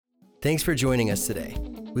Thanks for joining us today.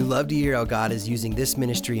 We love to hear how God is using this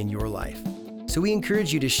ministry in your life. So we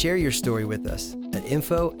encourage you to share your story with us at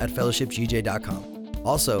info@fellowshipgj.com.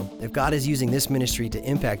 Also, if God is using this ministry to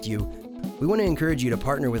impact you, we want to encourage you to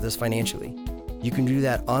partner with us financially. You can do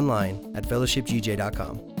that online at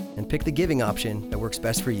fellowshipgj.com and pick the giving option that works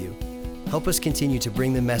best for you. Help us continue to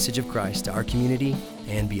bring the message of Christ to our community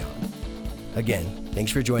and beyond. Again,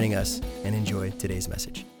 thanks for joining us and enjoy today's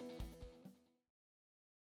message.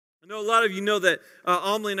 I know a lot of you know that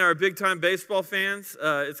Amelie and I are big-time baseball fans.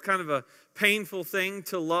 It's kind of a painful thing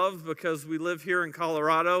to love because we live here in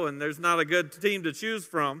Colorado and there's not a good team to choose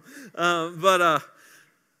from. But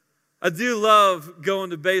I do love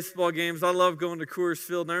going to baseball games. I love going to Coors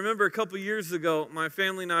Field. And I remember a couple years ago, my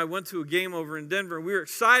family and I went to a game over in Denver. We were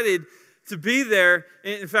excited to be there.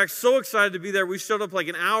 In fact, so excited to be there, we showed up like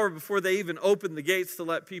an hour before they even opened the gates to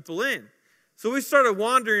let people in. So we started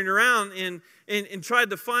wandering around and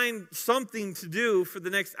tried to find something to do for the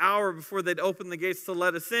next hour before they'd open the gates to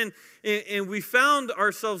let us in. And we found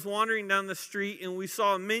ourselves wandering down the street, and we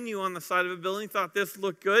saw a menu on the side of a building. Thought this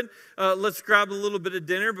looked good. Let's grab a little bit of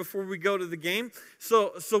dinner before we go to the game.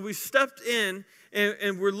 So we stepped in,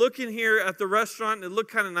 and we're looking here at the restaurant, and it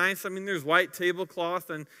looked kind of nice. I mean, there's white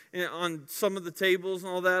tablecloth and on some of the tables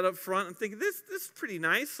and all that up front. I'm thinking, this is pretty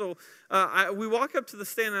nice. So we walk up to the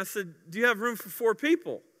stand, and I said, do you have room for 4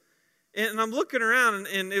 people? And I'm looking around,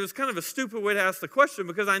 and it was kind of a stupid way to ask the question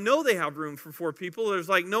because I know they have room for 4 people. There's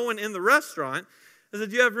like no one in the restaurant. I said,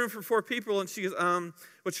 do you have room for 4 people? And she goes,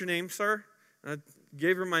 what's your name, sir? And I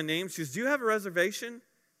gave her my name. She goes, do you have a reservation?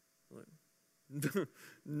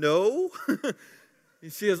 No.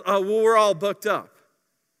 And she goes, well, we're all booked up.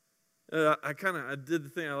 I did the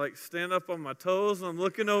thing. I stand up on my toes, and I'm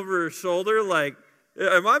looking over her shoulder like,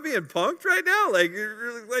 am I being punked right now? Like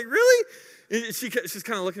really? And she's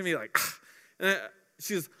kind of looking at me like,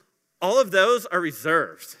 she goes, all of those are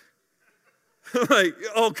reserved. I'm like,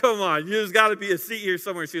 oh, come on. There's got to be a seat here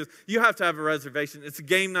somewhere. She goes, you have to have a reservation. It's a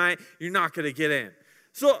game night. You're not going to get in.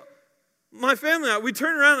 So my family and I, we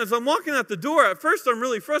turn around as I'm walking out the door. At first, I'm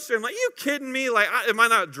really frustrated. I'm like, you kidding me? Like, am I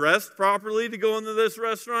not dressed properly to go into this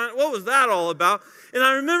restaurant? What was that all about? And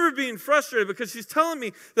I remember being frustrated because she's telling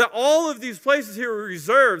me that all of these places here were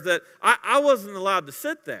reserved, that I wasn't allowed to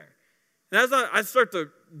sit there. And as I start to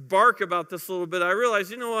bark about this a little bit, I realize,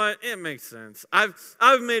 you know what? It makes sense. I've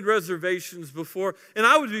made reservations before, and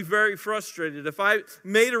I would be very frustrated if I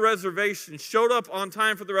made a reservation, showed up on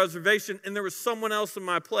time for the reservation, and there was someone else in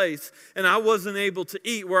my place, and I wasn't able to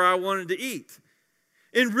eat where I wanted to eat.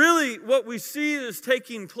 And really, what we see is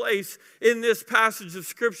taking place in this passage of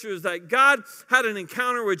Scripture is that God had an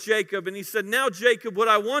encounter with Jacob, and he said, now, Jacob, what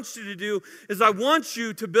I want you to do is I want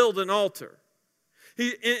you to build an altar.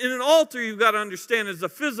 In an altar, you've got to understand, is a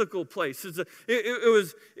physical place. It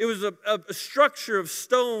was a structure of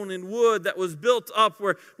stone and wood that was built up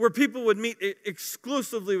where people would meet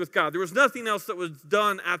exclusively with God. There was nothing else that was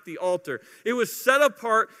done at the altar. It was set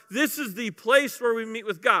apart. This is the place where we meet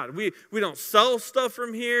with God. We don't sell stuff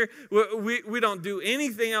from here. We don't do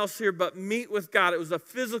anything else here but meet with God. It was a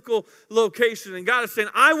physical location. And God is saying,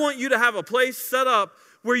 I want you to have a place set up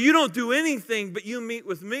where you don't do anything but you meet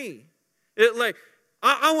with me.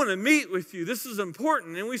 I want to meet with you. This is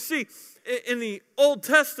important. And we see in the Old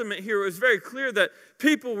Testament here, it was very clear that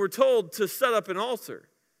people were told to set up an altar,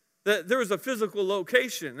 that there was a physical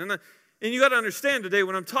location. And you got to understand today,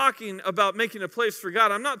 when I'm talking about making a place for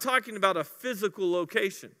God, I'm not talking about a physical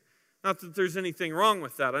location. Not that there's anything wrong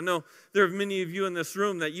with that. I know there are many of you in this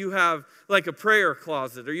room that you have like a prayer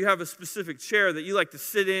closet, or you have a specific chair that you like to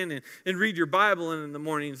sit in and read your Bible in the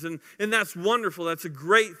mornings. And that's wonderful. That's a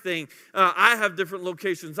great thing. I have different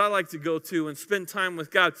locations I like to go to and spend time with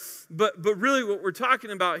God. But really what we're talking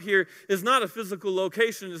about here is not a physical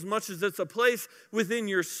location as much as it's a place within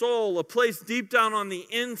your soul, a place deep down on the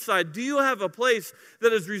inside. Do you have a place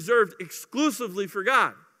that is reserved exclusively for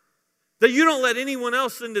God? That you don't let anyone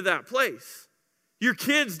else into that place. Your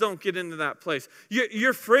kids don't get into that place.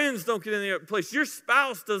 Your friends don't get into that place. Your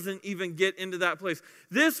spouse doesn't even get into that place.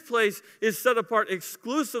 This place is set apart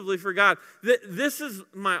exclusively for God. This is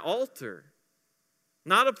my altar.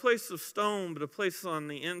 Not a place of stone, but a place on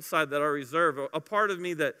the inside that I reserve. A part of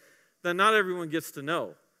me that not everyone gets to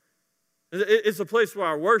know. It's a place where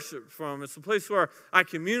I worship from. It's a place where I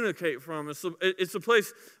communicate from. It's a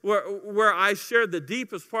place where I share the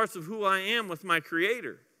deepest parts of who I am with my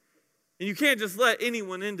Creator. And you can't just let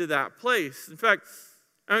anyone into that place. In fact,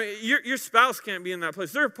 I mean, your spouse can't be in that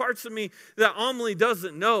place. There are parts of me that Amelie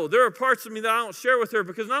doesn't know. There are parts of me that I don't share with her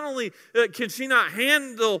because not only can she not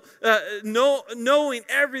handle knowing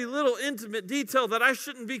every little intimate detail that I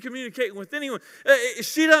shouldn't be communicating with anyone,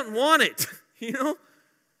 she doesn't want it, you know?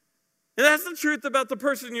 And that's the truth about the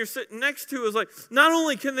person you're sitting next to is like, not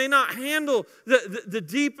only can they not handle the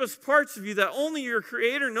deepest parts of you that only your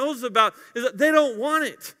Creator knows about, is that they don't want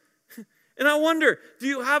it. And I wonder, do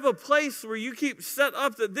you have a place where you keep set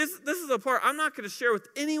up that this is a part I'm not going to share with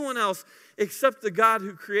anyone else except the God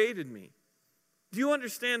who created me? Do you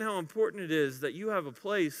understand how important it is that you have a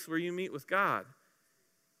place where you meet with God?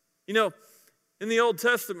 You know, in the Old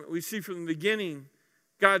Testament, we see from the beginning,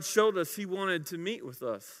 God showed us He wanted to meet with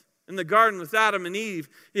us. In the garden with Adam and Eve,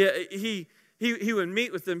 He would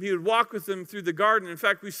meet with them. He would walk with them through the garden. In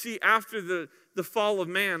fact, we see after the fall of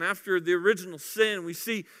man, after the original sin, we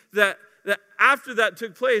see that after that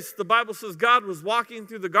took place, the Bible says God was walking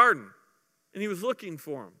through the garden and He was looking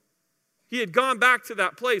for them. He had gone back to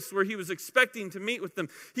that place where He was expecting to meet with them.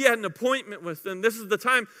 He had an appointment with them. This is the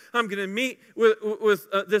time I'm going to meet with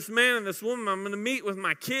this man and this woman. I'm going to meet with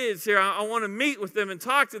my kids here. I want to meet with them and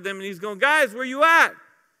talk to them. And He's going, guys, where you at?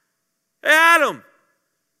 Hey, Adam,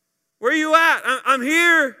 where you at? I'm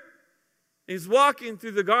here. He's walking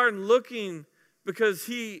through the garden looking because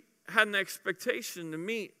He had an expectation to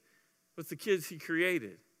meet with the kids He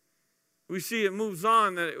created. We see it moves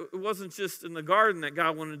on that it wasn't just in the garden that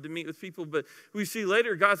God wanted to meet with people, but we see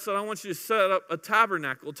later God said, I want you to set up a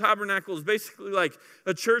tabernacle. A tabernacle is basically like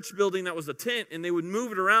a church building that was a tent, and they would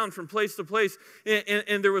move it around from place to place,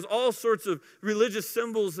 and there was all sorts of religious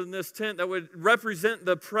symbols in this tent that would represent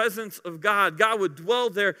the presence of God. God would dwell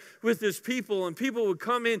there with His people, and people would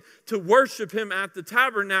come in to worship Him at the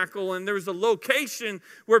tabernacle, and there was a location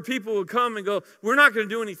where people would come and go, we're not going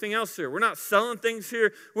to do anything else here. We're not selling things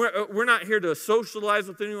here. We're not here to socialize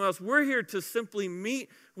with anyone else. We're here to simply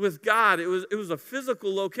meet with God. It was a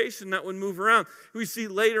physical location that would move around. We see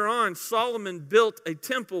later on Solomon built a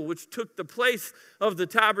temple which took the place of the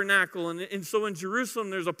tabernacle. And so in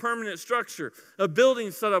Jerusalem there's a permanent structure, a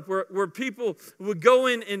building set up where people would go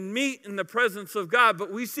in and meet in the presence of God.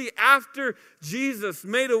 But we see after Jesus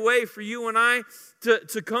made a way for you and I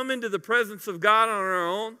to come into the presence of God on our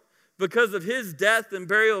own, because of His death and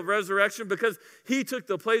burial and resurrection, because He took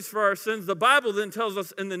the place for our sins, the Bible then tells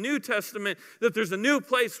us in the New Testament that there's a new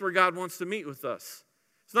place where God wants to meet with us.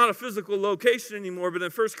 It's not a physical location anymore, but in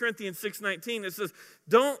 1 Corinthians 6:19 it says,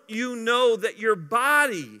 don't you know that your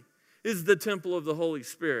body is the temple of the Holy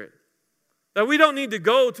Spirit? That we don't need to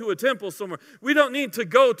go to a temple somewhere. We don't need to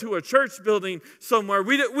go to a church building somewhere.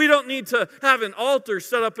 We don't need to have an altar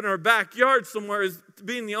set up in our backyard somewhere as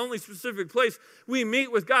being the only specific place we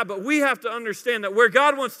meet with God. But we have to understand that where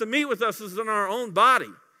God wants to meet with us is in our own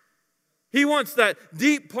body. He wants that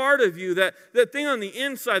deep part of you, that thing on the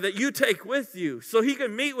inside that you take with you, so He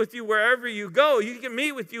can meet with you wherever you go. He can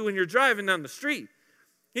meet with you when you're driving down the street.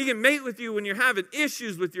 He can meet with you when you're having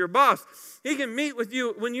issues with your boss. He can meet with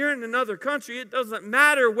you when you're in another country. It doesn't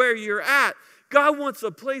matter where you're at. God wants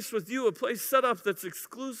a place with you, a place set up that's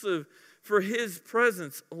exclusive for His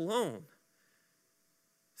presence alone.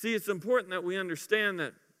 See, it's important that we understand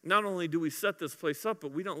that not only do we set this place up,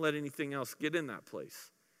 but we don't let anything else get in that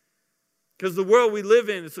place. Because the world we live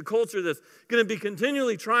in, it's a culture that's going to be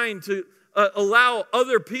continually trying to allow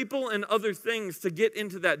other people and other things to get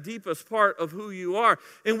into that deepest part of who you are.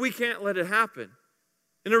 And we can't let it happen.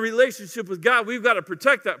 In a relationship with God, we've got to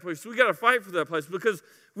protect that place. We've got to fight for that place, because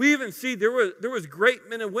we even see there was great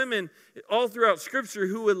men and women all throughout Scripture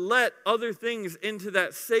who would let other things into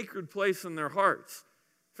that sacred place in their hearts.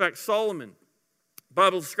 In fact, Solomon, the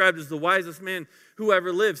Bible described as the wisest man who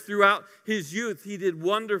ever lived. Throughout his youth, he did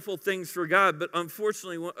wonderful things for God, but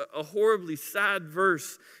unfortunately, a horribly sad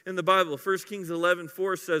verse in the Bible, 1 Kings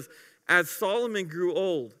 11:4 says, as Solomon grew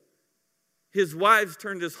old, his wives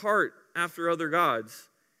turned his heart after other gods,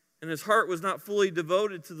 and his heart was not fully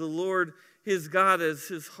devoted to the Lord his God as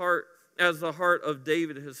the heart of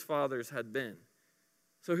David his fathers had been.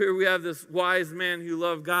 So here we have this wise man who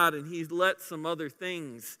loved God, and he's let some other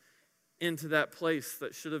things into that place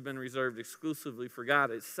that should have been reserved exclusively for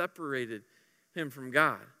God. It separated him from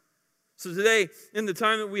God. So today, in the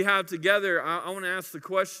time that we have together, I want to ask the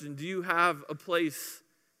question, do you have a place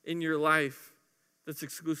in your life that's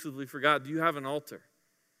exclusively for God? Do you have an altar?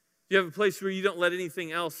 Do you have a place where you don't let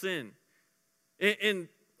anything else in? And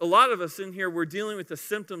a lot of us in here, we're dealing with the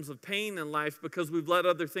symptoms of pain in life because we've let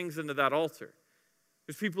other things into that altar.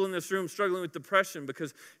 There's people in this room struggling with depression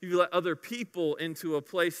because you let other people into a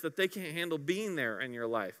place that they can't handle being there in your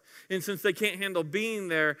life. And since they can't handle being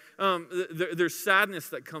there, there's sadness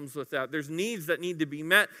that comes with that. There's needs that need to be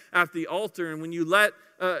met at the altar. And when you let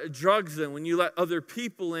drugs in, when you let other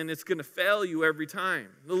people in, it's going to fail you every time.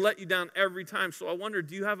 They'll let you down every time. So I wonder,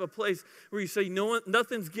 do you have a place where you say, you know what,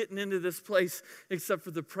 nothing's getting into this place except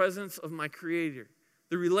for the presence of my Creator,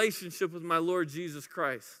 the relationship with my Lord Jesus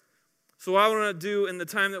Christ? So what I want to do in the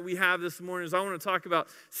time that we have this morning is I want to talk about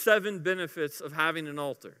 7 benefits of having an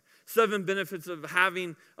altar. 7 benefits of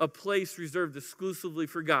having a place reserved exclusively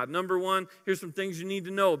for God. Number 1, here's some things you need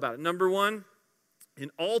to know about it. Number 1,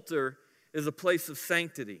 an altar is a place of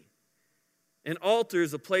sanctity. An altar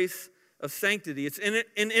is a place of sanctity. It's an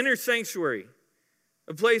inner sanctuary,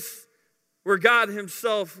 a place where God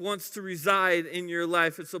himself wants to reside in your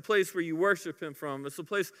life. It's a place where you worship him from. It's a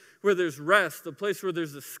place where there's rest, a place where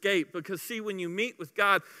there's escape. Because see, when you meet with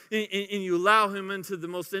God and you allow him into the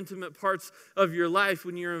most intimate parts of your life,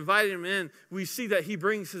 when you're inviting him in, we see that he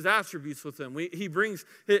brings his attributes with him. He brings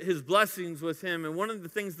his blessings with him. And one of the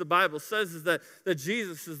things the Bible says is that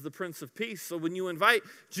Jesus is the Prince of Peace. So when you invite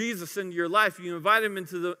Jesus into your life, you invite him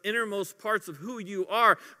into the innermost parts of who you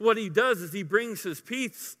are. What he does is he brings his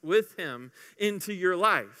peace with him into your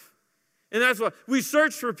life. And that's why we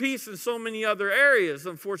search for peace in so many other areas,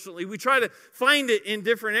 unfortunately. We try to find it in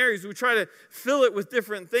different areas. We try to fill it with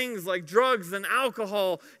different things like drugs and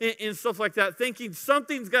alcohol and stuff like that, thinking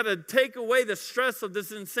something's got to take away the stress of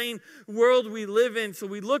this insane world we live in. So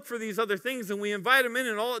we look for these other things and we invite them in,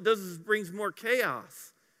 and all it does is brings more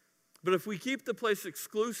chaos. But if we keep the place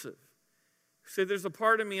exclusive, say, there's a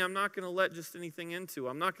part of me I'm not going to let just anything into.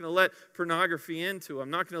 I'm not going to let pornography into. I'm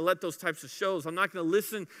not going to let those types of shows. I'm not going to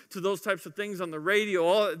listen to those types of things on the radio.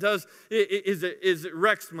 All it does is it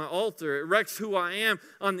wrecks my altar. It wrecks who I am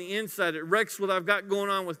on the inside. It wrecks what I've got going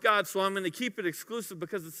on with God. So I'm going to keep it exclusive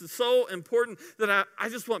because it's so important that I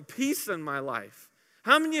just want peace in my life.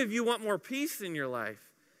 How many of you want more peace in your life?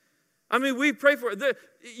 I mean, we pray for it.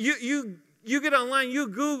 You get online, you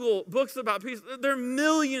Google books about peace. There are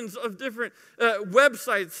millions of different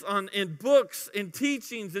websites and books and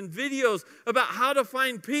teachings and videos about how to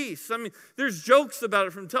find peace. I mean, there's jokes about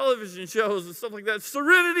it from television shows and stuff like that.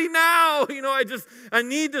 Serenity now! You know, I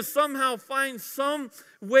need to somehow find some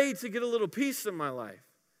way to get a little peace in my life.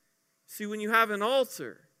 See, when you have an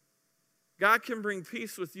altar, God can bring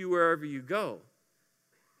peace with you wherever you go.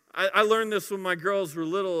 I learned this when my girls were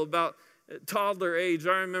little, about toddler age.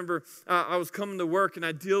 I remember I was coming to work and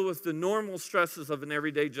I deal with the normal stresses of an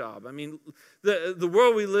everyday job. I mean, the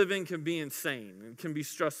world we live in can be insane. It can be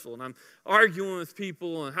stressful. And I'm arguing with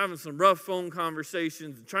people and having some rough phone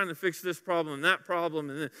conversations and trying to fix this problem and that problem.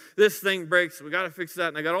 And then this thing breaks. So we got to fix that.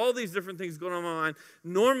 And I got all these different things going on in my mind.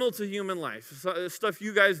 Normal to human life. Stuff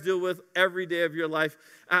you guys deal with every day of your life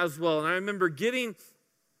as well. And I remember getting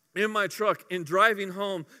in my truck and driving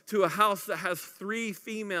home to a house that has 3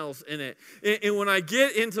 females in it. And when I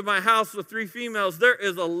get into my house with 3 females, there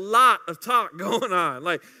is a lot of talk going on.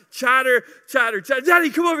 Like chatter. Daddy,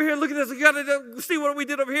 come over here. Look at this. You got to see what we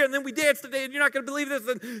did over here. And then we danced today, and you're not going to believe this.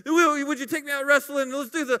 And would you take me out wrestling? And let's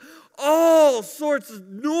do this. All sorts of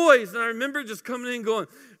noise. And I remember just coming in going,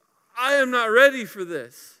 I am not ready for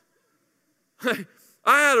this.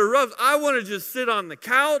 I want to just sit on the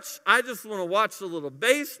couch. I just want to watch a little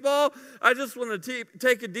baseball. I just want to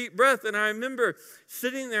take a deep breath. And I remember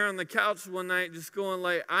sitting there on the couch one night just going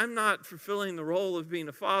like, I'm not fulfilling the role of being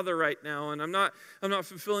a father right now. And I'm not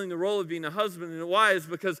fulfilling the role of being a husband. And why is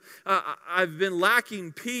because I've been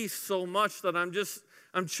lacking peace so much that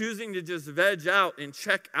I'm choosing to just veg out and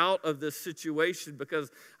check out of this situation because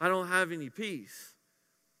I don't have any peace.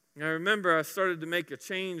 And I remember I started to make a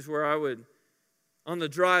change where I would, on the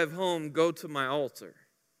drive home, go to my altar.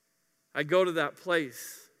 I'd go to that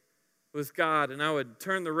place with God, and I would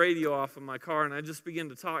turn the radio off in my car, and I just begin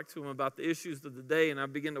to talk to him about the issues of the day, and I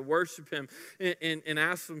begin to worship him and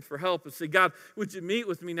ask him for help and say, God, would you meet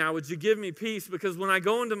with me now? Would you give me peace? Because when I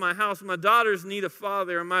go into my house, my daughters need a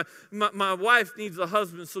father, and my wife needs a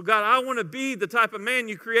husband. So God, I want to be the type of man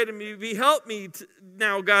you created me to be. Help me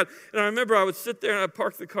now, God. And I remember I would sit there, and I'd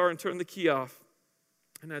park the car and turn the key off,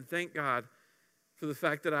 and I'd thank God for the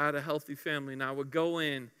fact that I had a healthy family. And I would go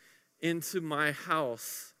into my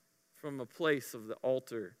house from a place of the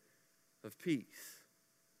altar of peace.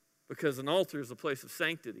 Because an altar is a place of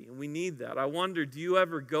sanctity, and we need that. I wonder, do you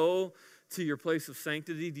ever go to your place of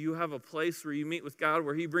sanctity? Do you have a place where you meet with God,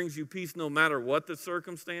 where he brings you peace no matter what the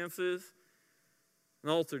circumstance is?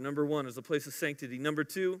 An altar, number 1, is a place of sanctity. Number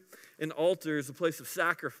 2, an altar is a place of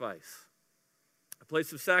sacrifice. A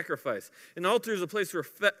place of sacrifice. An altar is a place where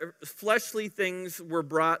fleshly things were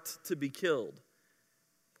brought to be killed.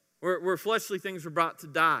 Where fleshly things were brought to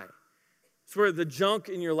die. It's where the junk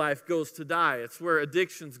in your life goes to die. It's where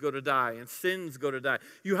addictions go to die and sins go to die.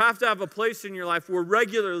 You have to have a place in your life where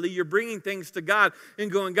regularly you're bringing things to God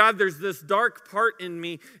and going, God, there's this dark part in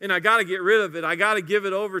me and I got to get rid of it. I got to give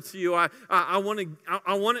it over to you. I want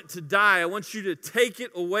it to die. I want you to take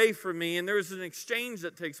it away from me. And there's an exchange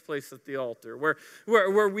that takes place at the altar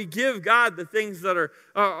where we give God the things that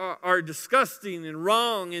are disgusting and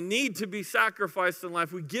wrong and need to be sacrificed in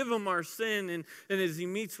life. We give him our sin, and as he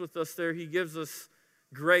meets with us there, he gives us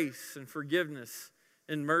grace and forgiveness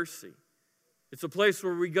and mercy. It's a place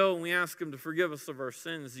where we go and we ask him to forgive us of our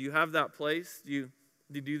sins. Do you have that place? Do you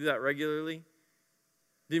do that regularly?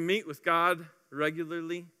 Do you meet with God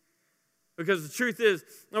regularly? Because the truth is,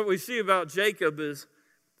 what we see about Jacob is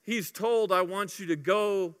he's told, I want you to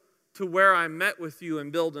go to where I met with you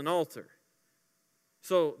and build an altar.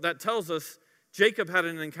 So that tells us Jacob had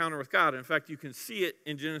an encounter with God. In fact, you can see it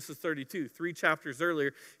in Genesis 32, 3 chapters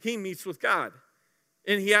earlier. He meets with God.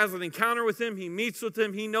 And he has an encounter with him. He meets with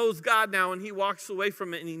him. He knows God now, and he walks away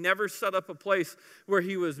from it. And he never set up a place where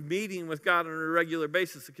he was meeting with God on a regular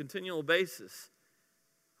basis, a continual basis.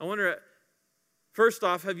 I wonder, first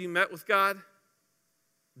off, have you met with God?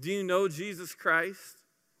 Do you know Jesus Christ?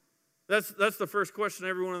 That's the first question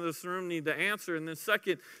everyone in this room need to answer. And then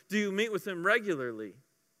second, do you meet with him regularly?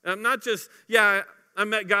 Not just, I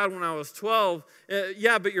met God when I was 12.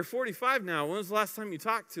 But you're 45 now. When was the last time you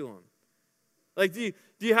talked to him? Like, do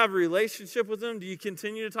you have a relationship with him? Do you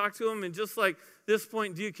continue to talk to him? And just like this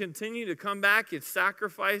point, do you continue to come back and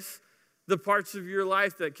sacrifice the parts of your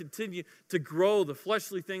life that continue to grow, the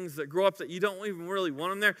fleshly things that grow up that you don't even really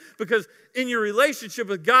want them there? Because in your relationship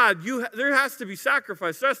with God, there has to be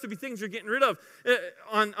sacrifice. There has to be things you're getting rid of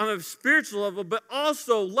on a spiritual level, but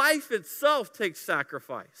also life itself takes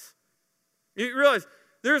sacrifice. You realize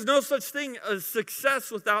there's no such thing as success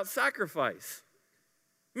without sacrifice.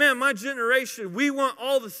 Man, my generation, we want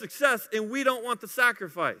all the success and we don't want the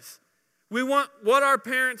sacrifice. We want what our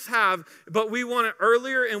parents have, but we want it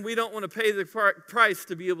earlier, and we don't want to pay the price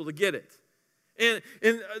to be able to get it. And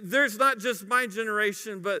there's not just my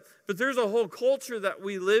generation, but there's a whole culture that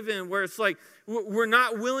we live in where it's like we're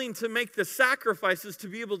not willing to make the sacrifices to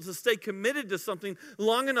be able to stay committed to something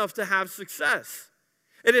long enough to have success.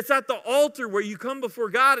 And it's at the altar where you come before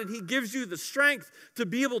God and he gives you the strength to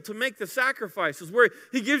be able to make the sacrifices, where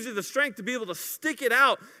he gives you the strength to be able to stick it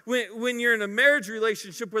out when you're in a marriage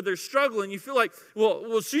relationship where there's struggle and you feel like,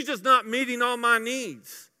 well, she's just not meeting all my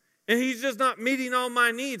needs. And he's just not meeting all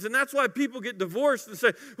my needs. And that's why people get divorced and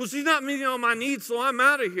say, well, she's not meeting all my needs, so I'm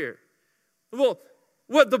out of here. Well,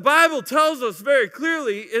 what the Bible tells us very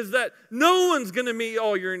clearly is that no one's going to meet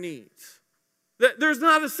all your needs. That there's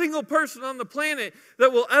not a single person on the planet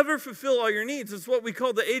that will ever fulfill all your needs. It's what we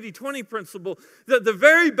call the 80-20 principle, that the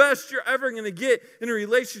very best you're ever going to get in a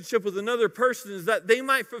relationship with another person is that they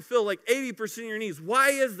might fulfill like 80% of your needs. Why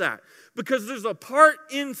is that? Because there's a part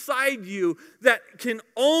inside you that can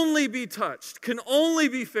only be touched, can only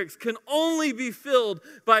be fixed, can only be filled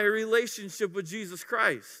by a relationship with Jesus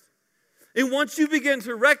Christ. And once you begin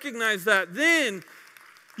to recognize that, then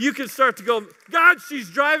you can start to go, God, she's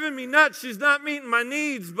driving me nuts. She's not meeting my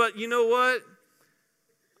needs. But you know what?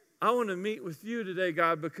 I want to meet with you today,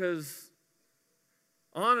 God, because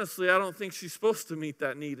honestly, I don't think she's supposed to meet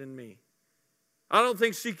that need in me. I don't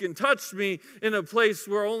think she can touch me in a place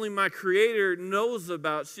where only my Creator knows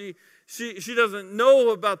about. She doesn't know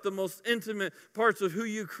about the most intimate parts of who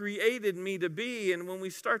you created me to be. And when we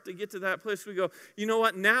start to get to that place, we go, you know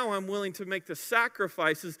what? Now I'm willing to make the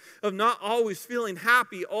sacrifices of not always feeling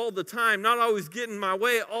happy all the time, not always getting my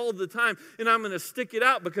way all the time. And I'm going to stick it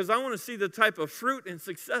out because I want to see the type of fruit and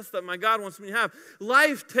success that my God wants me to have.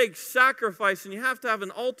 Life takes sacrifice, and you have to have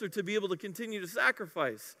an altar to be able to continue to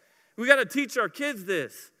sacrifice. We got to teach our kids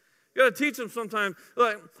this. You got to teach them sometimes,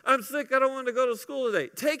 like, I'm sick, I don't want to go to school today.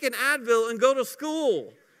 Take an Advil and go to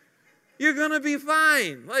school. You're going to be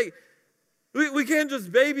fine. Like, we can't just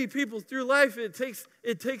baby people through life. It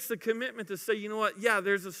takes the commitment to say, you know what, yeah,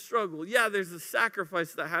 there's a struggle. Yeah, there's a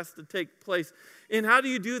sacrifice that has to take place. And how do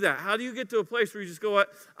you do that? How do you get to a place where you just go, what,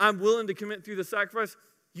 I'm willing to commit through the sacrifice?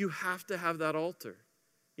 You have to have that altar.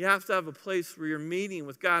 You have to have a place where you're meeting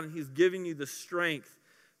with God and he's giving you the strength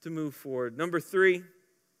to move forward. Number 3,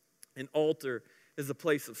 an altar is a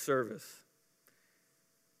place of service.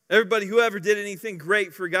 Everybody who ever did anything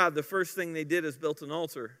great for God, the first thing they did is built an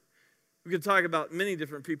altar. We could talk about many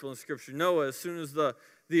different people in Scripture. Noah, as soon as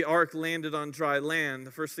the ark landed on dry land,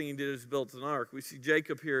 the first thing he did was built an ark. We see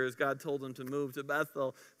Jacob here, as God told him to move to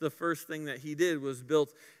Bethel. The first thing that he did was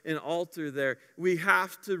built an altar there. We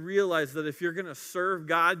have to realize that if you're going to serve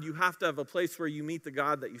God, you have to have a place where you meet the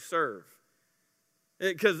God that you serve.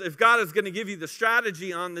 Because if God is going to give you the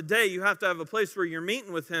strategy on the day, you have to have a place where you're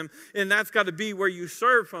meeting with him, and that's got to be where you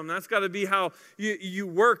serve from. That's got to be how you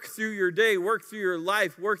work through your day, work through your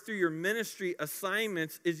life, work through your ministry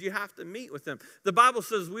assignments, is you have to meet with him. The Bible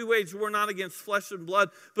says we wage war not against flesh and blood,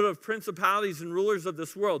 but of principalities and rulers of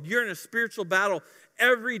this world. You're in a spiritual battle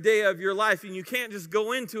every day of your life, and you can't just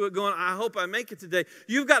go into it going, I hope I make it today.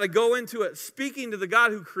 You've got to go into it speaking to the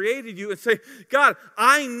God who created you and say, God,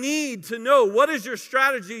 I need to know, what is your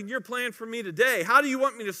strategy and your plan for me today? How do you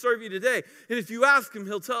want me to serve you today? And if you ask him,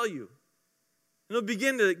 he'll tell you. And he'll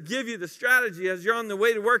begin to give you the strategy as you're on the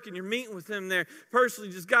way to work and you're meeting with him there personally.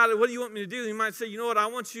 Just, God, what do you want me to do? He might say, you know what, I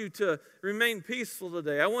want you to remain peaceful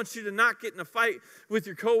today. I want you to not get in a fight with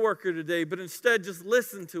your coworker today, but instead just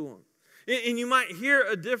listen to him. And you might hear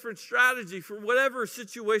a different strategy for whatever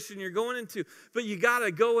situation you're going into, but you got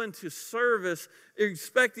to go into service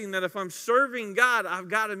expecting that if I'm serving God, I've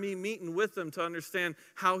got to be meeting with him to understand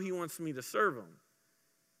how he wants me to serve him.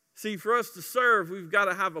 See, for us to serve, we've got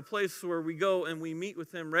to have a place where we go and we meet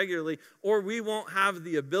with him regularly, or we won't have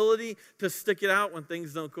the ability to stick it out when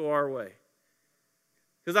things don't go our way.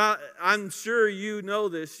 Because I'm sure you know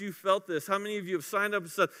this, you felt this. How many of you have signed up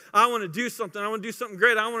and said, I want to do something, I want to do something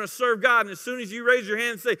great, I want to serve God. And as soon as you raise your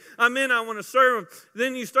hand and say, I'm in, I want to serve him,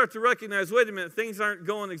 then you start to recognize, wait a minute, things aren't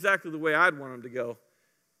going exactly the way I'd want them to go.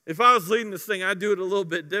 If I was leading this thing, I'd do it a little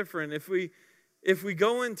bit different. If we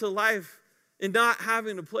go into life and not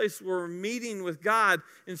having a place where we're meeting with God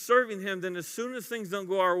and serving him, then as soon as things don't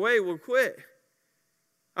go our way, we'll quit.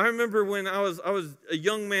 I remember when I was a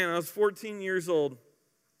young man, I was 14 years old.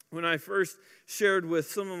 When I first shared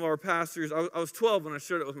with some of our pastors, I was 12 when I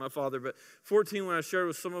shared it with my father, but 14 when I shared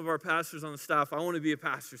with some of our pastors on the staff, I want to be a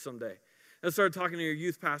pastor someday. And I started talking to your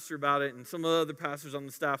youth pastor about it and some of the other pastors on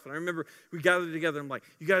the staff. And I remember we gathered together. I'm like,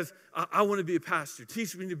 you guys, I want to be a pastor.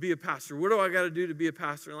 Teach me to be a pastor. What do I got to do to be a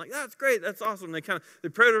pastor? And I'm like, that's great. That's awesome. They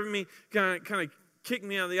prayed over me, kind of kicked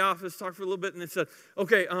me out of the office, talked for a little bit, and they said,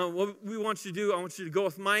 okay, what we want you to do, I want you to go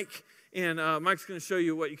with Mike, and Mike's going to show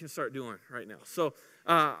you what you can start doing right now. So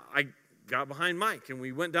I got behind Mike, and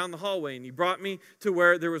we went down the hallway, and he brought me to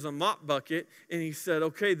where there was a mop bucket, and he said,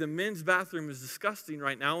 okay, the men's bathroom is disgusting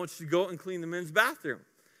right now. I want you to go and clean the men's bathroom.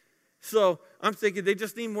 So I'm thinking they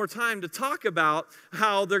just need more time to talk about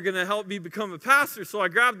how they're going to help me become a pastor. So I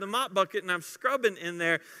grabbed the mop bucket and I'm scrubbing in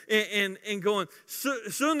there and going,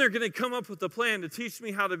 soon they're going to come up with a plan to teach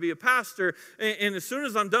me how to be a pastor. And as soon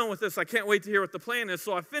as I'm done with this, I can't wait to hear what the plan is.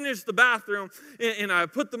 So I finished the bathroom and I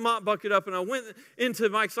put the mop bucket up and I went into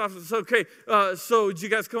Mike's office and said, okay, so did you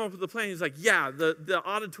guys come up with a plan? He's like, yeah, the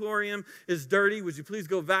auditorium is dirty. Would you please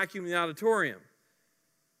go vacuum the auditorium?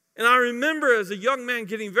 And I remember as a young man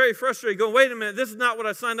getting very frustrated, going, wait a minute, this is not what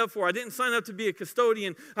I signed up for. I didn't sign up to be a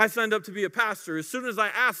custodian. I signed up to be a pastor. As soon as I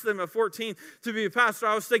asked them at 14 to be a pastor,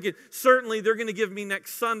 I was thinking, certainly they're going to give me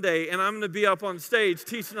next Sunday, and I'm going to be up on stage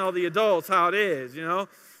teaching all the adults how it is, you know.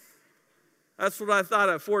 That's what I thought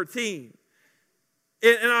at 14.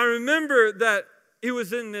 And I remember that it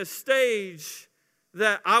was in this stage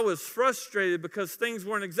that I was frustrated because things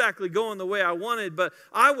weren't exactly going the way I wanted, but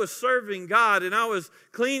I was serving God and I was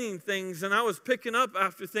cleaning things and I was picking up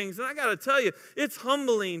after things. And I got to tell you, it's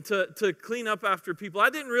humbling to clean up after people. I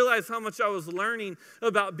didn't realize how much I was learning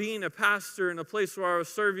about being a pastor in a place where I was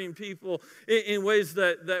serving people in ways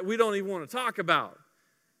that we don't even want to talk about.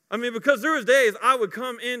 I mean, because there was days I would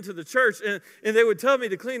come into the church and they would tell me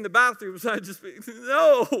to clean the bathrooms. I'd just be,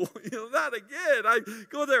 no, not again. I'd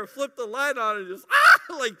go there, flip the light on and just,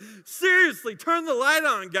 like, seriously, turn the light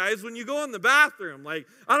on, guys, when you go in the bathroom. Like,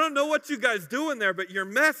 I don't know what you guys do in there, but you're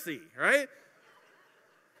messy, right?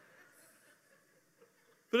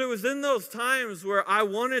 But it was in those times where I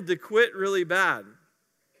wanted to quit really bad.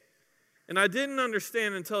 And I didn't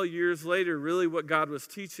understand until years later really what God was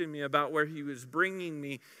teaching me about where he was bringing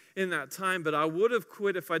me in that time. But I would have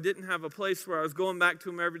quit if I didn't have a place where I was going back to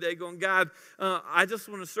him every day going, God, I just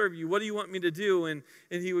want to serve you. What do you want me to do? And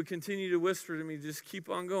he would continue to whisper to me, just keep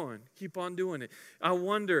on going. Keep on doing it. I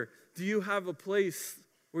wonder, do you have a place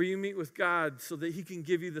where you meet with God so that he can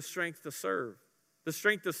give you the strength to serve? The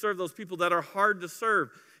strength to serve those people that are hard to serve.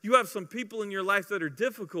 You have some people in your life that are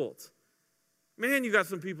difficult. Man, you got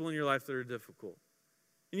some people in your life that are difficult.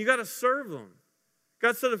 And you got to serve them.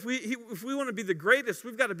 God said if we want to be the greatest,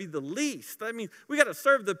 we've got to be the least. I mean, we got to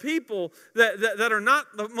serve the people that are not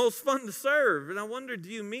the most fun to serve. And I wonder, do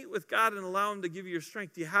you meet with God and allow him to give you your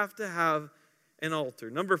strength? You have to have an altar.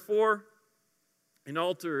 Number 4, an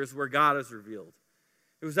altar is where God is revealed.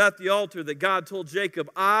 It was at the altar that God told Jacob,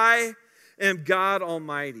 I am God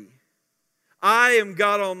Almighty. I am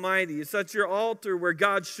God Almighty. It's at your altar where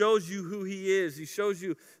God shows you who he is. He shows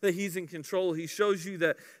you that he's in control. He shows you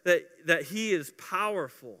that he is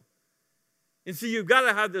powerful. And so you've got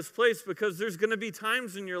to have this place because there's going to be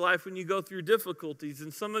times in your life when you go through difficulties.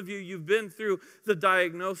 And some of you, you've been through the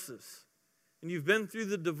diagnosis. And you've been through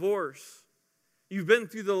the divorce. You've been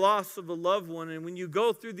through the loss of a loved one, and when you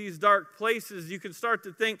go through these dark places, you can start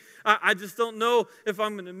to think, I just don't know if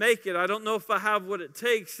I'm going to make it. I don't know if I have what it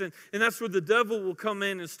takes. And that's where the devil will come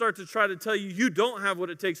in and start to try to tell you, you don't have what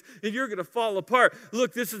it takes, and you're going to fall apart.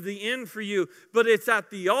 Look, this is the end for you, but it's at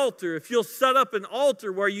the altar. If you'll set up an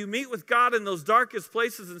altar where you meet with God in those darkest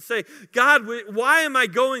places and say, God, why am I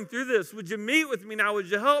going through this? Would you meet with me now?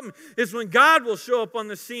 Would you help me? It's when God will show up on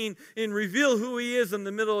the scene and reveal who he is in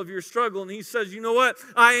the middle of your struggle, and he says, you know what?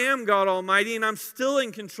 I am God Almighty, and I'm still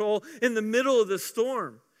in control in the middle of the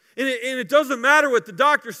storm. And it doesn't matter what the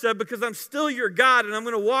doctor said because I'm still your God, and I'm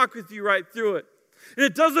going to walk with you right through it. And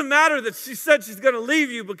it doesn't matter that she said she's going to leave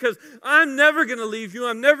you because I'm never going to leave you.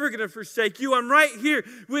 I'm never going to forsake you. I'm right here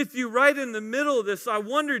with you right in the middle of this. I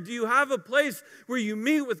wonder, do you have a place where you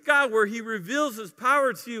meet with God, where he reveals his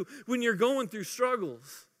power to you when you're going through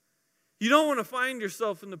struggles? You don't want to find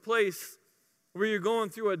yourself in the place where you're going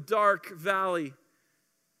through a dark valley,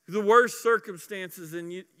 the worst circumstances,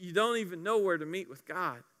 and you don't even know where to meet with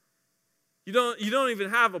God. You don't even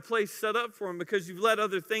have a place set up for him because you've let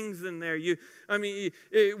other things in there.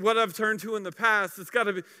 What I've turned to in the past, it's got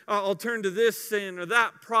to be, I'll turn to this sin or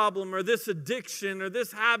that problem or this addiction or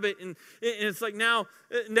this habit, and it's like now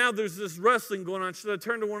there's this wrestling going on. Should I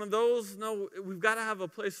turn to one of those? No, we've got to have a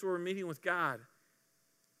place where we're meeting with God.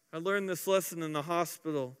 I learned this lesson in the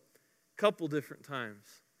hospital a couple different times.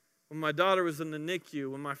 When my daughter was in the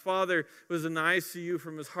NICU, when my father was in the ICU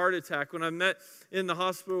from his heart attack, when I met in the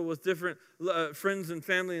hospital with different friends and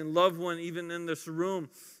family and loved one, even in this room,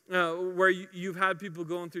 where you've had people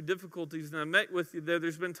going through difficulties, and I met with you there.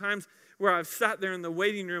 There's been times where I've sat there in the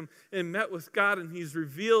waiting room and met with God, and he's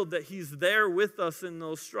revealed that he's there with us in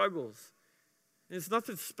those struggles. And it's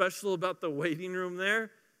nothing special about the waiting room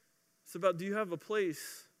there. It's about, do you have a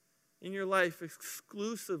place in your life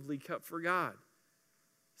exclusively kept for God?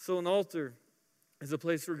 So an altar is a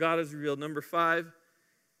place where God is revealed. Number 5,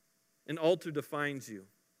 an altar defines you.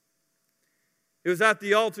 It was at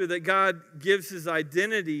the altar that God gives his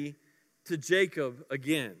identity to Jacob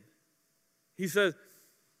again. He says,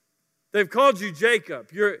 they've called you Jacob.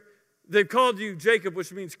 They've called you Jacob,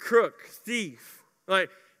 which means crook, thief, like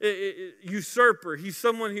usurper. He's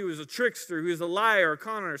someone who is a trickster, who is a liar, a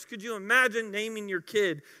con artist. Could you imagine naming your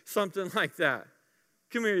kid something like that?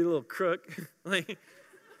 Come here, you little crook.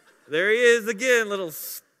 There he is again, little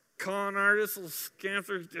con artist, little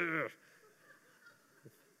scamper. That's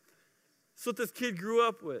what this kid grew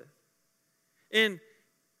up with. And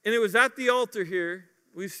it was at the altar here,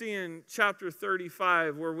 we see in chapter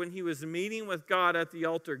 35, where when he was meeting with God at the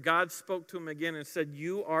altar, God spoke to him again and said,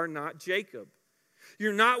 you are not Jacob.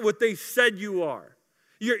 You're not what they said you are.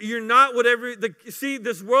 You're not whatever, see,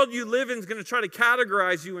 this world you live in is going to try to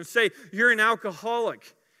categorize you and say, you're an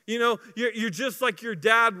alcoholic. You know, you're just like your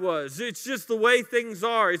dad was. It's just the way things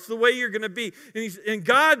are. It's the way you're going to be. And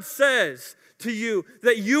God says to you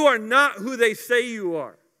that you are not who they say you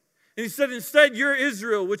are. And he said, instead, you're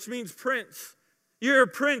Israel, which means prince. You're a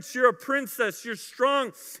prince. You're a princess. You're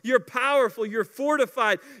strong. You're powerful. You're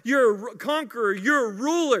fortified. You're a conqueror. You're a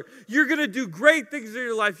ruler. You're going to do great things in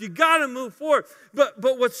your life. You got to move forward. But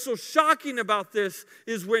what's so shocking about this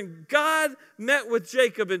is when God met with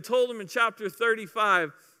Jacob and told him in chapter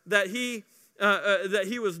 35 that he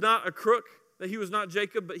was not a crook, that he was not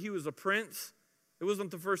Jacob, but he was a prince. It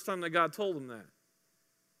wasn't the first time that God told him that.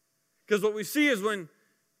 Because what we see is when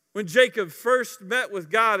Jacob first met with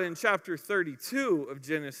God in chapter 32 of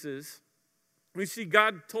Genesis, we see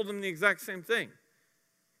God told him the exact same thing.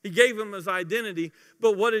 He gave him his identity,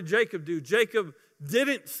 but what did Jacob do? Jacob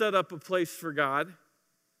didn't set up a place for God.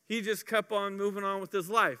 He just kept on moving on with his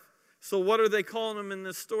life. So what are they calling him in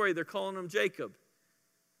this story? They're calling him Jacob.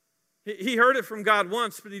 He heard it from God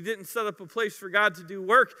once, but he didn't set up a place for God to do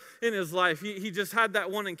work in his life. He just had that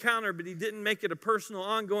one encounter, but he didn't make it a personal,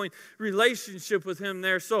 ongoing relationship with him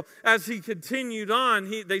there. So as he continued on,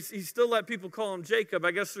 he still let people call him Jacob. I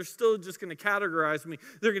guess they're still just going to categorize me.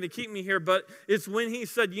 They're going to keep me here. But it's when he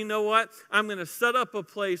said, you know what? I'm going to set up a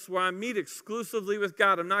place where I meet exclusively with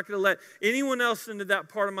God. I'm not going to let anyone else into that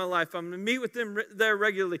part of my life. I'm going to meet with them there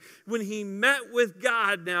regularly. When he met with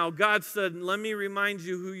God now, God said, let me remind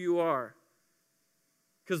you who you are.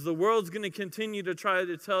 Because the world's going to continue to try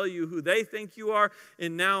to tell you who they think you are,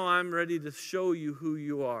 and now I'm ready to show you who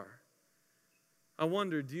you are. I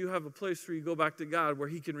wonder, do you have a place where you go back to God where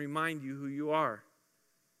he can remind you who you are?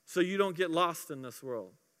 So you don't get lost in this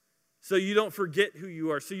world. So you don't forget who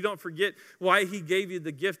you are. So you don't forget why he gave you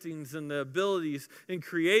the giftings and the abilities and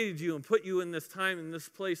created you and put you in this time, in this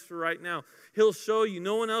place for right now. He'll show you.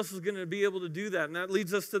 No one else is going to be able to do that. And that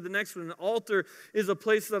leads us to the next one. An altar is a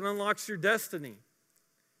place that unlocks your destiny.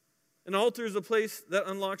 An altar is a place that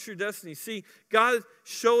unlocks your destiny. See, God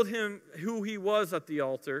showed him who he was at the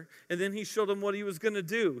altar, and then he showed him what he was going to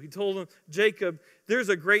do. He told him, Jacob, there's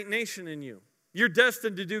a great nation in you. You're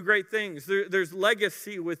destined to do great things. There's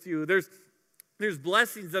legacy with you. There's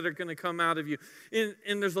blessings that are going to come out of you.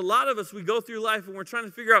 And there's a lot of us, we go through life and we're trying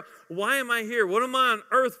to figure out, why am I here? What am I on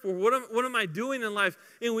earth for? What am I doing in life?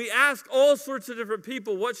 And we ask all sorts of different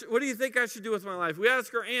people, what do you think I should do with my life? We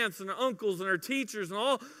ask our aunts and our uncles and our teachers and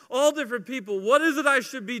all different people, what is it I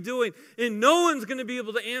should be doing? And no one's going to be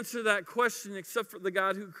able to answer that question except for the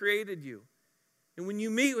God who created you. And when you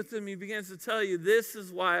meet with him, he begins to tell you, this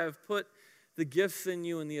is why I've put the gifts in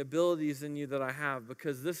you and the abilities in you that I have,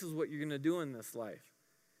 because this is what you're going to do in this life.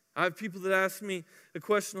 I have people that ask me a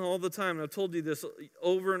question all the time, and I've told you this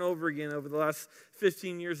over and over again over the last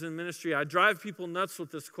 15 years in ministry. I drive people nuts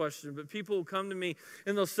with this question, but people will come to me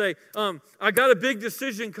and they'll say, I got a big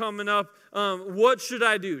decision coming up. What should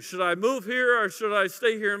I do? Should I move here or should I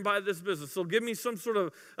stay here and buy this business? So give me some sort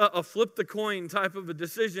of a flip the coin type of a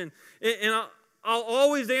decision. And I'll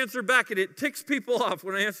always answer back, and it ticks people off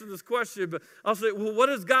when I answer this question, but I'll say, well, what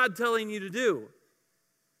is God telling you to do?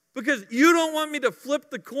 Because you don't want me to flip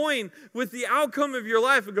the coin with the outcome of your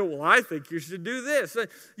life and go, well, I think you should do this.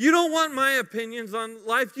 You don't want my opinions on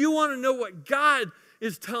life. You want to know what God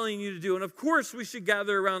is telling you to do. And of course, we should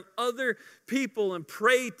gather around other people and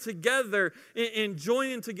pray together and join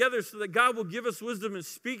in together so that God will give us wisdom and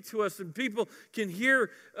speak to us, and people can hear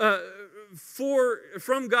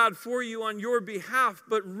from God for you on your behalf.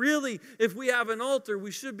 But really, if we have an altar, we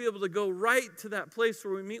should be able to go right to that place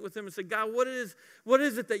where we meet with him and say, God, what is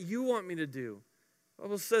it that you want me to do? The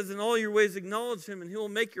Bible says, in all your ways acknowledge him and he will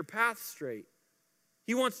make your path straight.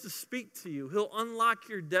 He wants to speak to you. He'll unlock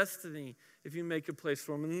your destiny if you make a place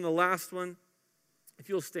for him. And then the last one, if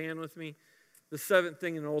you'll stand with me, the seventh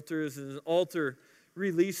thing in an altar is an altar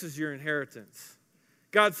releases your inheritance.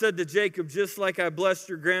 God said to Jacob, just like I blessed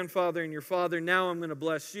your grandfather and your father, now I'm going to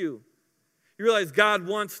bless you. You realize God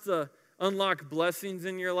wants to unlock blessings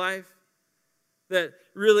in your life? That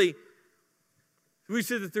really, we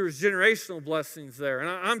said that there was generational blessings there. And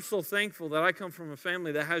I'm so thankful that I come from a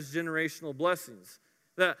family that has generational blessings.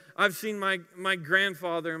 That I've seen my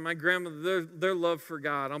grandfather and my grandmother, their love for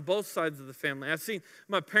God on both sides of the family. I've seen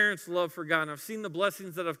my parents' love for God, and I've seen the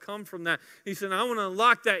blessings that have come from that. He said, I want to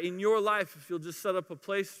unlock that in your life if you'll just set up a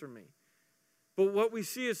place for me. But what we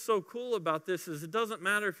see is so cool about this is it doesn't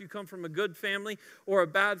matter if you come from a good family or a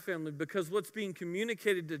bad family, because what's being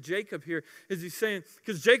communicated to Jacob here is he's saying,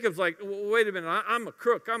 because Jacob's like, wait a minute, I'm a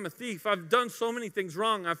crook, I'm a thief, I've done so many things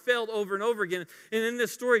wrong, I've failed over and over again. And in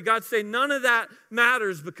this story, God's saying, none of that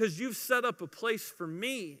matters because you've set up a place for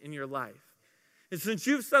me in your life. And since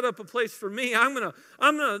you've set up a place for me, I'm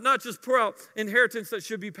gonna not just pour out inheritance that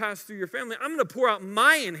should be passed through your family, I'm going to pour out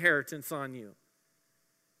my inheritance on you.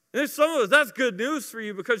 And there's some of us, that's good news for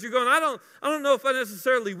you, because you're going, I don't know if I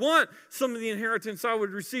necessarily want some of the inheritance I would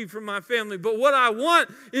receive from my family, but what I want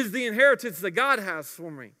is the inheritance that God has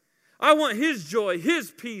for me. I want his joy,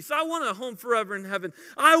 his peace. I want a home forever in heaven.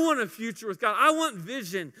 I want a future with God. I want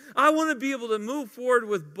vision. I want to be able to move forward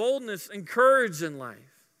with boldness and courage in life.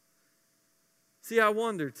 See, I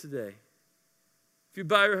wonder today, if you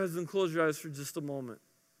bow your heads and close your eyes for just a moment,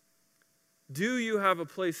 do you have a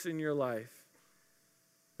place in your life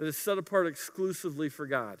that is set apart exclusively for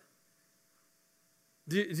God?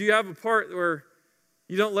 Do you have a part where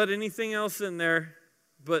you don't let anything else in there,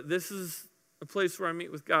 but this is a place where I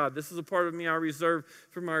meet with God? This is a part of me I reserve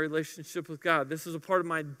for my relationship with God. This is a part of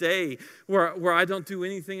my day where I don't do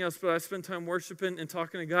anything else, but I spend time worshiping and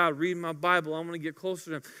talking to God, reading my Bible. I want to get closer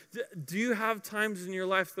to him. Do you have times in your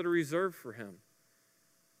life that are reserved for him?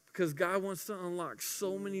 because God wants to unlock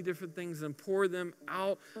so many different things and pour them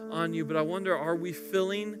out on you. But I wonder, are we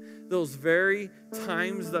filling those very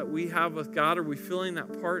times that we have with God? Are we filling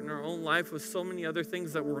that part in our own life with so many other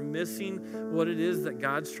things that we're missing what it is that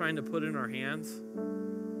God's trying to put in our hands?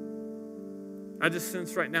 I just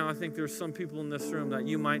sense right now, I think there's some people in this room that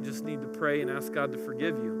you might just need to pray and ask God to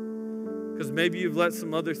forgive you, because maybe you've let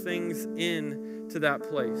some other things in to that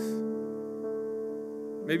place.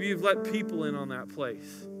 Maybe you've let people in on that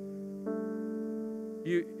place.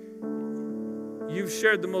 You've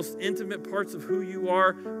shared the most intimate parts of who you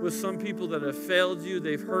are with some people that have failed you.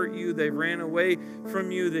 They've hurt you. They've ran away from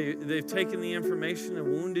you. They've taken the information and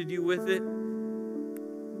wounded you with it.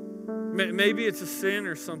 Maybe it's a sin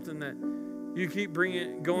or something that you keep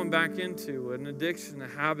going back into, an addiction, a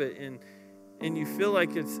habit, and you feel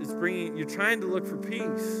like it's bringing, you're trying to look for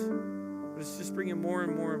peace, but it's just bringing more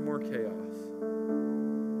and more and more chaos.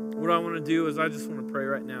 What I want to do is I just want to pray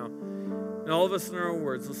right now. And all of us in our own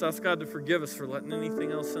words, let's ask God to forgive us for letting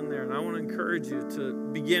anything else in there. And I want to encourage you to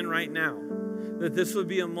begin right now. That this would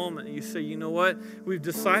be a moment that you say, you know what? We've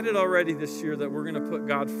decided already this year that we're going to put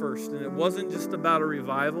God first. And it wasn't just about a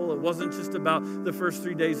revival. It wasn't just about the first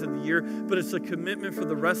 3 days of the year. But it's a commitment for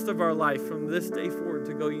the rest of our life from this day forward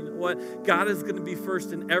to go, you know what? God is going to be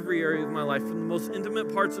first in every area of my life. From the most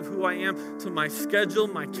intimate parts of who I am to my schedule,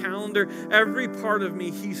 my calendar, every part of me,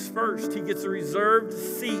 He's first. He gets a reserved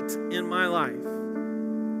seat in my life.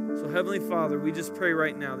 So Heavenly Father, we just pray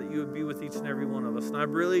right now that you would be with each and every one of us. And I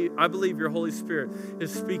believe your Holy Spirit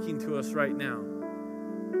is speaking to us right now.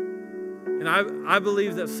 And I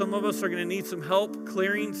believe that some of us are going to need some help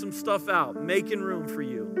clearing some stuff out, making room for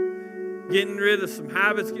you, getting rid of some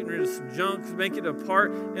habits, getting rid of some junk, making it a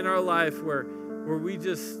part in our life where we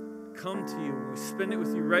just come to you and we spend it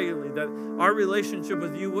with you regularly, that our relationship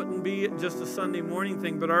with you wouldn't be just a Sunday morning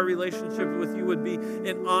thing, but our relationship with you would be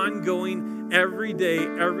an ongoing, every day,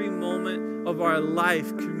 every moment of our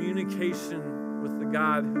life communication with the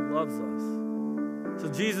God who loves us. So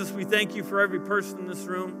Jesus, we thank you for every person in this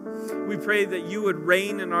room. We pray that you would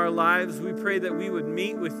reign in our lives. We pray that we would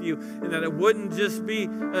meet with you and that it wouldn't just be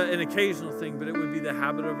an occasional thing, but it would be the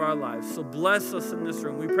habit of our lives. So bless us in this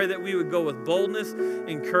room. We pray that we would go with boldness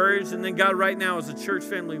and courage. And then God, right now as a church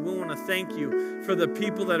family, we want to thank you for the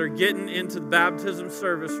people that are getting into the baptism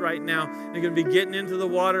service right now. They're going to be getting into the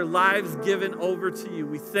water, lives given over to you.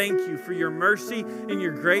 We thank you for your mercy and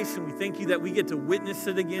your grace, and we thank you that we get to witness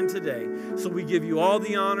it again today. So we give you all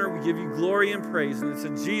the honor, we give you glory and praise, and it's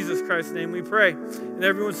in Jesus Christ's name we pray. And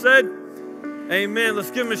everyone said, amen.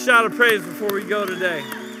 Let's give him a shout of praise before we go today.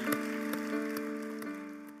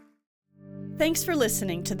 Thanks for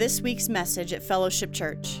listening to this week's message at Fellowship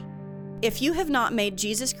Church. If you have not made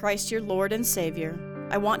Jesus Christ your Lord and Savior,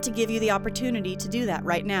 I want to give you the opportunity to do that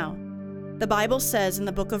right now. The Bible says in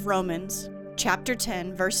the book of Romans, chapter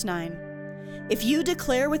 10, verse 9, if you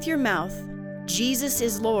declare with your mouth, Jesus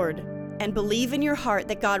is Lord, and believe in your heart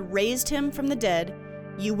that God raised him from the dead,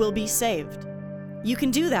 you will be saved. You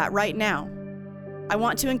can do that right now. I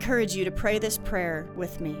want to encourage you to pray this prayer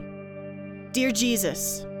with me. Dear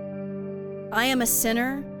Jesus, I am a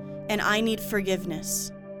sinner and I need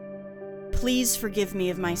forgiveness. Please forgive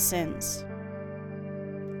me of my sins.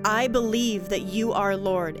 I believe that you are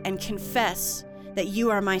Lord and confess that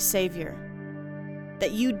you are my Savior,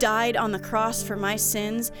 that you died on the cross for my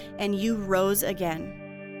sins and you rose again.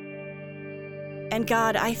 And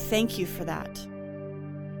God, I thank you for that.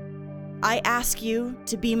 I ask you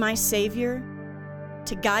to be my Savior,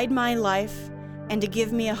 to guide my life, and to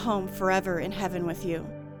give me a home forever in heaven with you.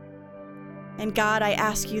 And God, I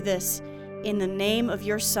ask you this in the name of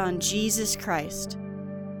your Son, Jesus Christ.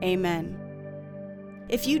 Amen.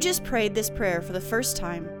 If you just prayed this prayer for the first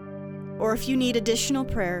time, or if you need additional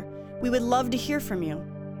prayer, we would love to hear from you.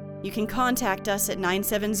 You can contact us at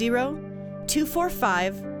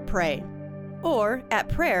 970-245-PRAY. or at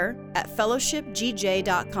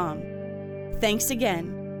prayer@fellowshipgj.com. Thanks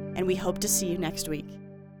again, and we hope to see you next week.